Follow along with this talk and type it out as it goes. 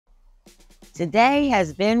Today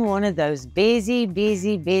has been one of those busy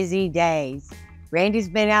days. Randy's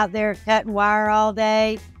been out there cutting wire all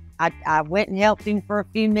day. I went and helped him for a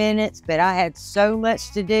few minutes, but I had so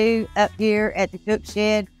much to do up here at the cook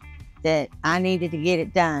shed that I needed to get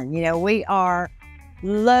it done. You know, we are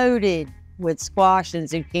loaded with squash and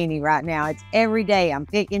zucchini right now. It's every day. I'm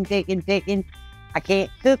picking. I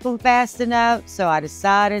can't cook them fast enough, so I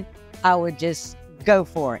decided I would just go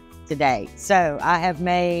for it today. So I have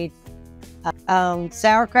made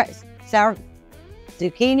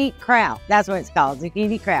zucchini kraut. That's what it's called,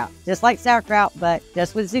 zucchini kraut. Just like sauerkraut, but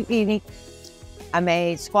just with zucchini. I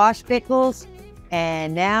made squash pickles,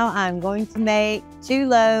 and now I'm going to make 2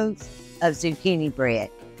 loaves of zucchini bread.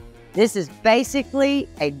 This is basically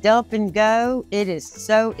a dump and go. It is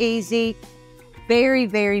so easy. Very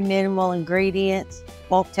minimal ingredients.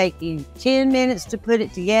 Won't take you 10 minutes to put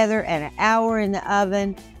it together and an hour in the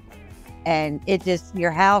oven. And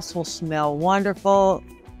your house will smell wonderful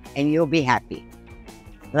and you'll be happy.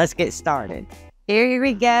 Let's get started. Here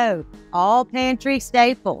we go. All pantry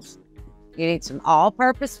staples. You need some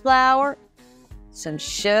all-purpose flour, some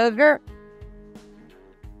sugar,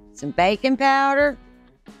 some baking powder,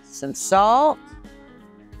 some salt,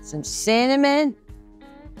 some cinnamon,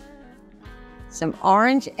 some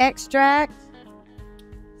orange extract,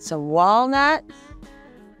 some walnuts,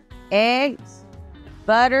 eggs,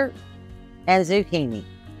 butter, and zucchini.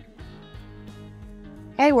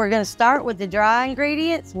 Okay, we're going to start with the dry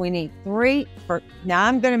ingredients. We need 3. Now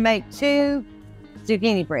I'm going to make 2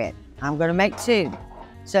 zucchini bread. I'm going to make 2.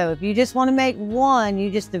 So if you just want to make 1, you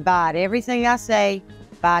just divide everything I say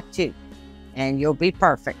by 2, and you'll be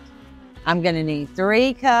perfect. I'm going to need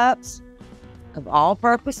 3 cups of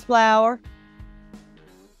all-purpose flour.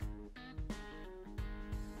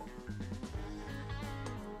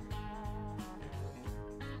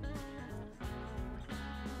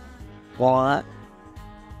 One.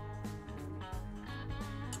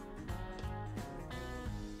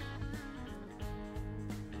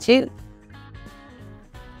 2.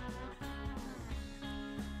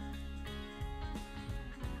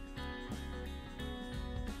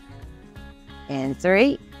 And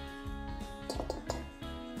 3.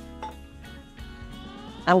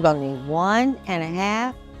 I'm going to need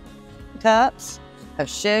 1.5 cups of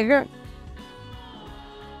sugar.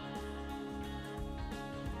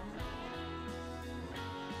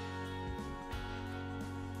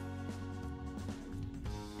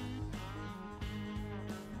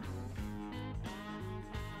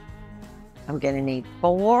 I'm going to need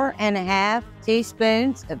 4.5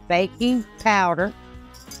 teaspoons of baking powder.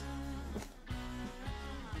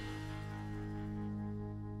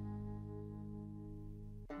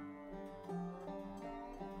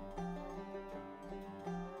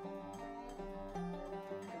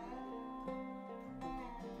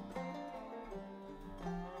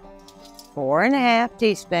 Four and a half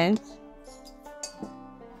teaspoons.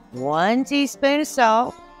 1 teaspoon of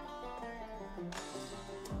salt.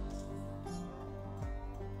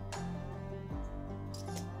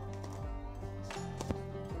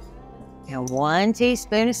 And 1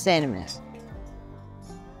 teaspoon of cinnamon.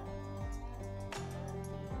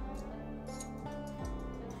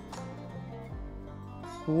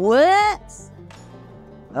 What?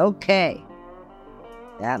 Okay.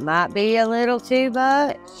 That might be a little too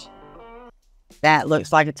much. That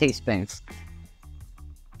looks like a teaspoon.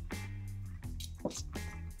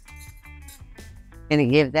 Gonna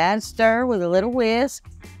give that a stir with a little whisk.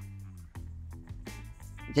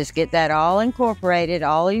 Just get that all incorporated,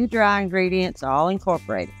 all your dry ingredients all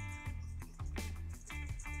incorporated.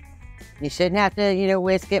 You shouldn't have to,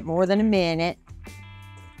 whisk it more than a minute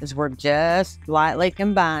because we're just lightly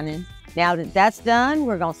combining. Now that that's done,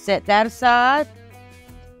 we're gonna set that aside.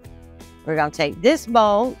 We're gonna take this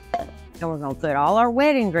bowl and we're gonna put all our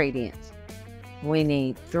wet ingredients. We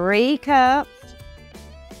need 3 cups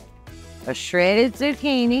of shredded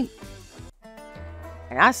zucchini.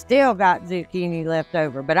 And I still got zucchini left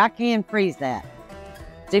over, but I can freeze that.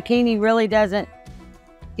 Zucchini really doesn't,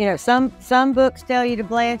 some books tell you to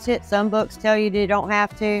blanch it. Some books tell you you don't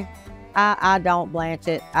have to. I don't blanch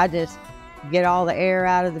it. I just get all the air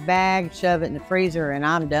out of the bag, shove it in the freezer, and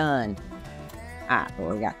I'm done. All right,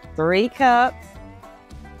 well, we got 3 cups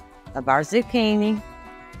of our zucchini.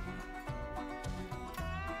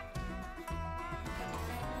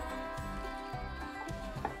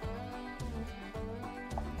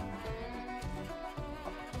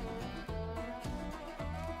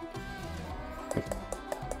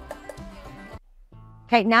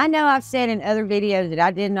 Okay, now I know I've said in other videos that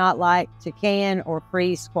I did not like to can or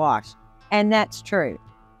freeze squash, and that's true.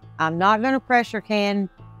 I'm not going to pressure can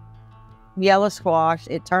yellow squash.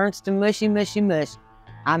 It turns to mushy, mushy, mush.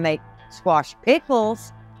 I make squash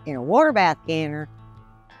pickles in a water bath canner,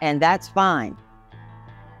 and that's fine.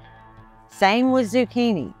 Same with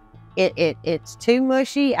zucchini. It's too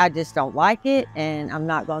mushy. I just don't like it, and I'm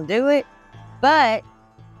not going to do it. But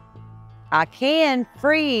I can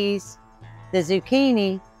freeze the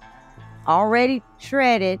zucchini already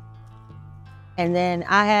shredded, and then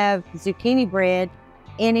I have zucchini bread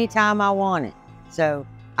anytime I want it. So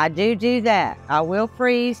I do that. I will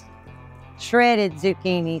freeze shredded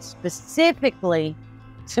zucchini specifically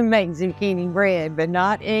to make zucchini bread, but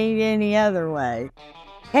not any other way.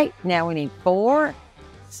 Okay, now we need 4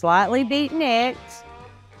 slightly beaten eggs,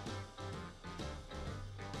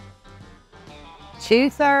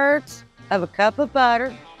 2/3 of a cup of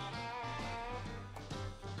butter,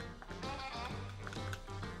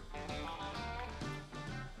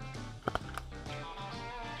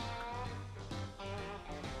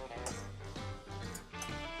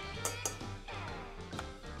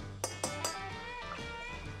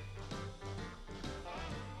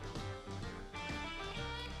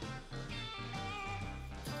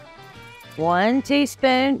 1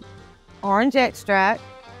 teaspoon orange extract,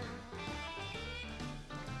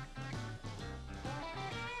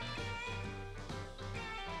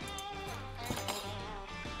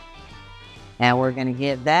 and we're going to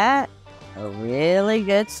give that a really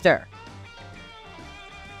good stir.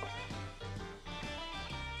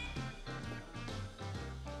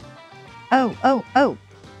 Oh.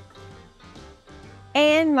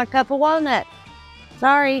 And my cup of walnuts.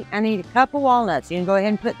 Sorry, I need a cup of walnuts. You can go ahead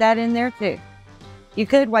and put that in there too. You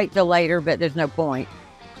could wait till later, but there's no point.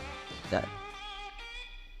 So,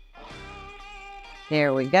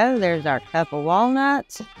 there we go. There's our cup of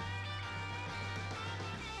walnuts.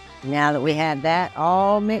 Now that we have that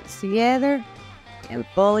all mixed together and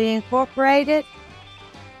fully incorporated,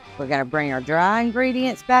 we're going to bring our dry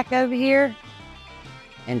ingredients back over here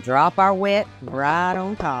and drop our wet right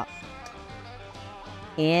on top.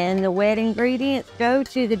 And the wet ingredients go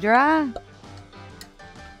to the dry.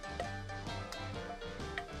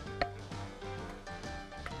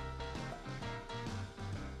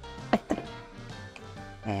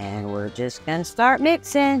 And we're just going to start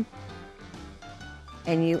mixing.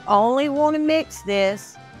 And you only want to mix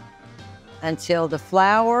this until the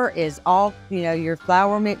flour is all, your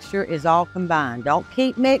flour mixture is all combined. Don't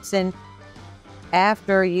keep mixing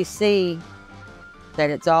after you see that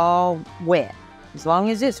it's all wet. As long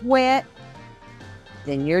as it's wet,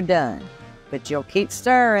 then you're done. But you'll keep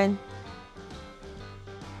stirring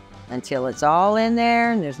until it's all in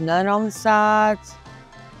there and there's none on the sides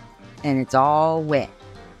and it's all wet.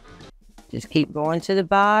 Just keep going to the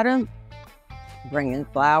bottom, bringing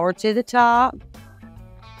the flour to the top,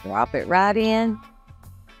 drop it right in.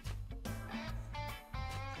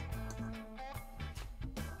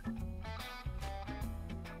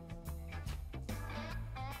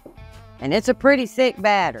 And it's a pretty thick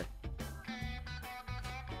batter.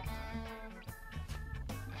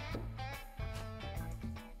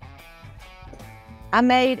 I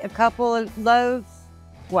made a couple of loaves,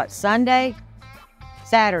 Saturday?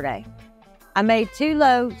 I made 2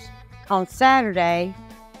 loaves on Saturday,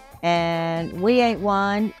 and we ate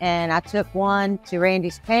one, and I took one to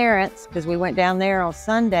Randy's parents because we went down there on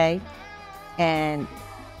Sunday, and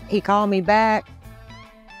he called me back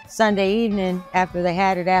Sunday evening after they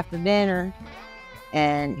had it after dinner,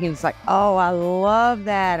 and he was like, "Oh, I love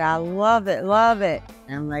that. I love it, love it."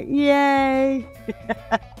 And I'm like, "Yay."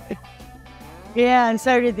 Yeah, and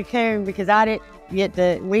so did the coon, because I didn't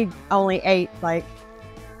get we only ate I'm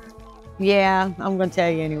going to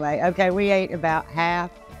tell you anyway. Okay, we ate about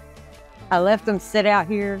half. I left them sit out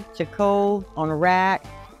here to cool on a rack,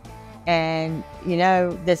 and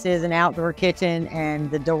this is an outdoor kitchen,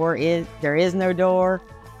 and there is no door.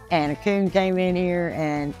 And a coon came in here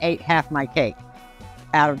and ate half my cake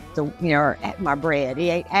out of my bread. He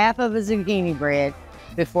ate half of a zucchini bread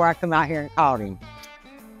before I come out here and caught him.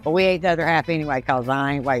 But we ate the other half anyway because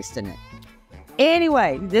I ain't wasting it.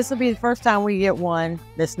 Anyway, this will be the first time we get one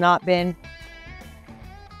that's not been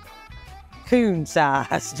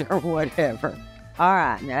coon-sized or whatever. All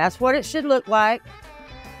right, now that's what it should look like.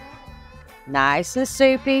 Nice and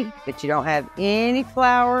soupy, but you don't have any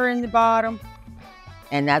flour in the bottom.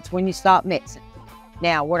 And that's when you stop mixing.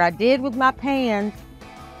 Now, what I did with my pans,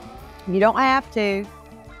 you don't have to,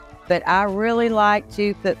 but I really like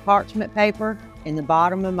to put parchment paper in the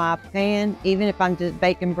bottom of my pan, even if I'm just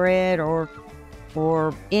baking bread or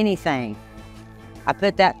anything. I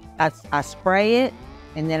put that, I spray it,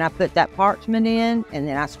 and then I put that parchment in, and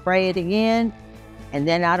then I spray it again, and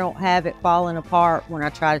then I don't have it falling apart when I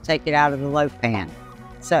try to take it out of the loaf pan.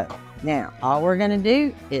 So, Now, all we're gonna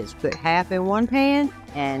do is put half in one pan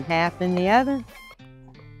and half in the other.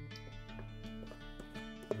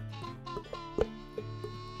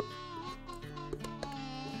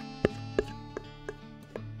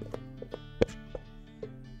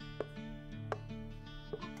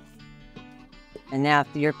 And now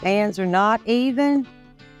if your pans are not even,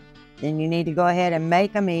 then you need to go ahead and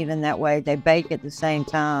make them even. That way they bake at the same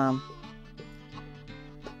time.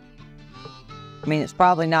 I mean, it's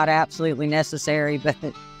probably not absolutely necessary, but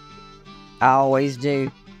I always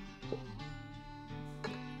do.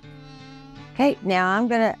 Okay, now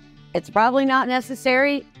it's probably not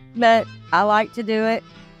necessary, but I like to do it.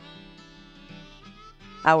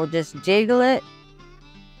 I will just jiggle it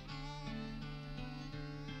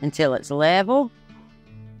until it's level.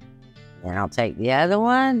 Then I'll take the other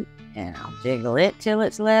one and I'll jiggle it till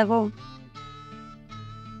it's level.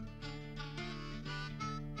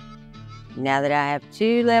 Now that I have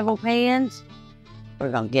 2 level pans,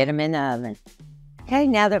 we're gonna get them in the oven. Okay,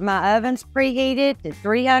 now that my oven's preheated to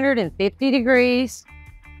 350 degrees,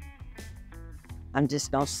 I'm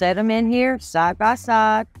just gonna set them in here side by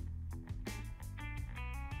side.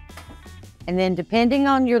 And then depending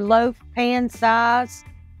on your loaf pan size,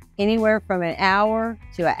 anywhere from an hour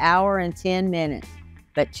to an hour and 10 minutes.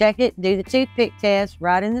 But check it, do the toothpick test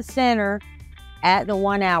right in the center at the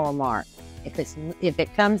 1 hour mark. If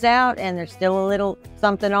it comes out and there's still a little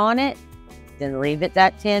something on it, then leave it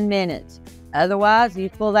that 10 minutes. Otherwise, you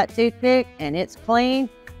pull that toothpick and it's clean,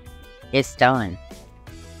 it's done.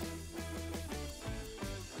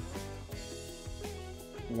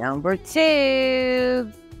 Number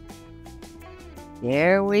 2.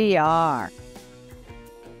 There we are.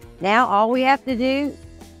 Now all we have to do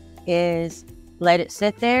is let it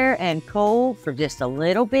sit there and cool for just a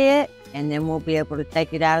little bit, and then we'll be able to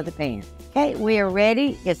take it out of the pan. Okay, we are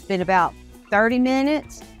ready. It's been about 30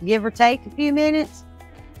 minutes, give or take a few minutes,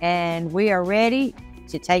 and we are ready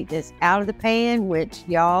to take this out of the pan, which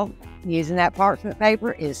y'all, using that parchment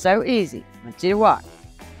paper is so easy. I want you to watch.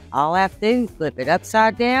 All I have to do is flip it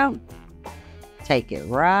upside down, take it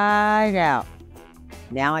right out.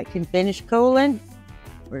 Now it can finish cooling.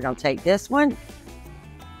 We're gonna take this one,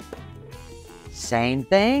 same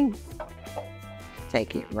thing,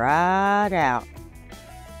 take it right out.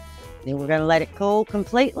 Then we're gonna let it cool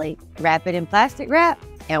completely, wrap it in plastic wrap,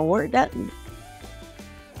 and we're done.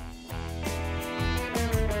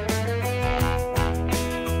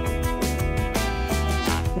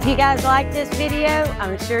 If you guys like this video,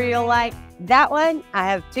 I'm sure you'll like that one. I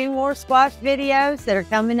have 2 more squash videos that are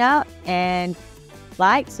coming up, and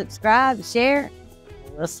like, subscribe, share.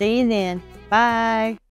 We'll see you then. Bye.